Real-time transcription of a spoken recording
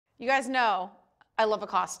You guys know I love a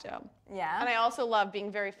costume. Yeah. And I also love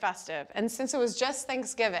being very festive. And since it was just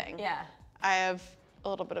Thanksgiving, yeah, I have a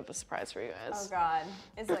little bit of a surprise for you guys. Oh God,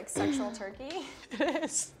 is it like sexual turkey? It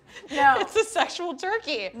is. No. It's a sexual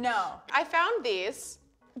turkey. No. I found these.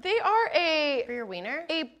 They are For your wiener?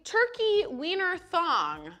 a turkey wiener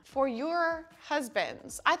thong for your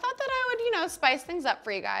husbands. I thought that I would, you know, spice things up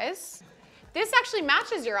for you guys. This actually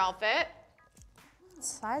matches your outfit. What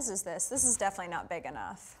size is this? This is definitely not big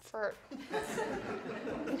enough. For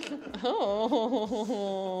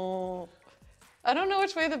oh, I don't know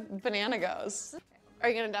which way the banana goes. Are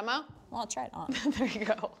you gonna demo? Well, I'll try it on. There you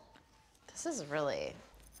go. This is really...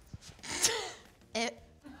 If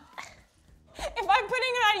I'm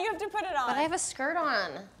putting it on, you have to put it on. But I have a skirt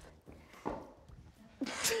on.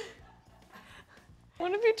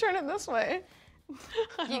 What if you turn it this way?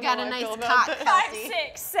 You got a nice feel about cock, this. 5, Keltie.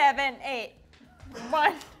 6, 7, 8.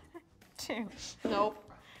 1, 2. Nope.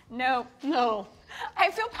 Nope. No.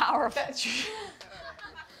 I feel powerful.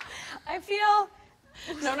 I feel.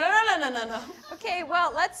 No. Okay,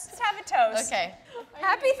 well, let's have a toast. Okay.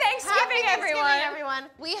 Happy Thanksgiving, everyone.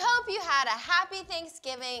 We hope you had a happy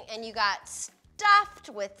Thanksgiving and you got stuffed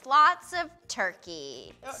with lots of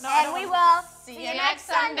turkey. And we will See you next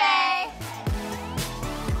Sunday.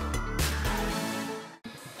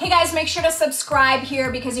 Hey guys, make sure to subscribe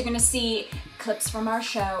here because you're gonna see clips from our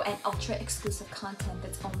show and ultra exclusive content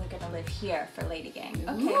that's only gonna live here for LadyGang.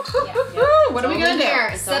 Okay. What are we gonna do?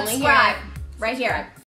 It's only here. Subscribe right here.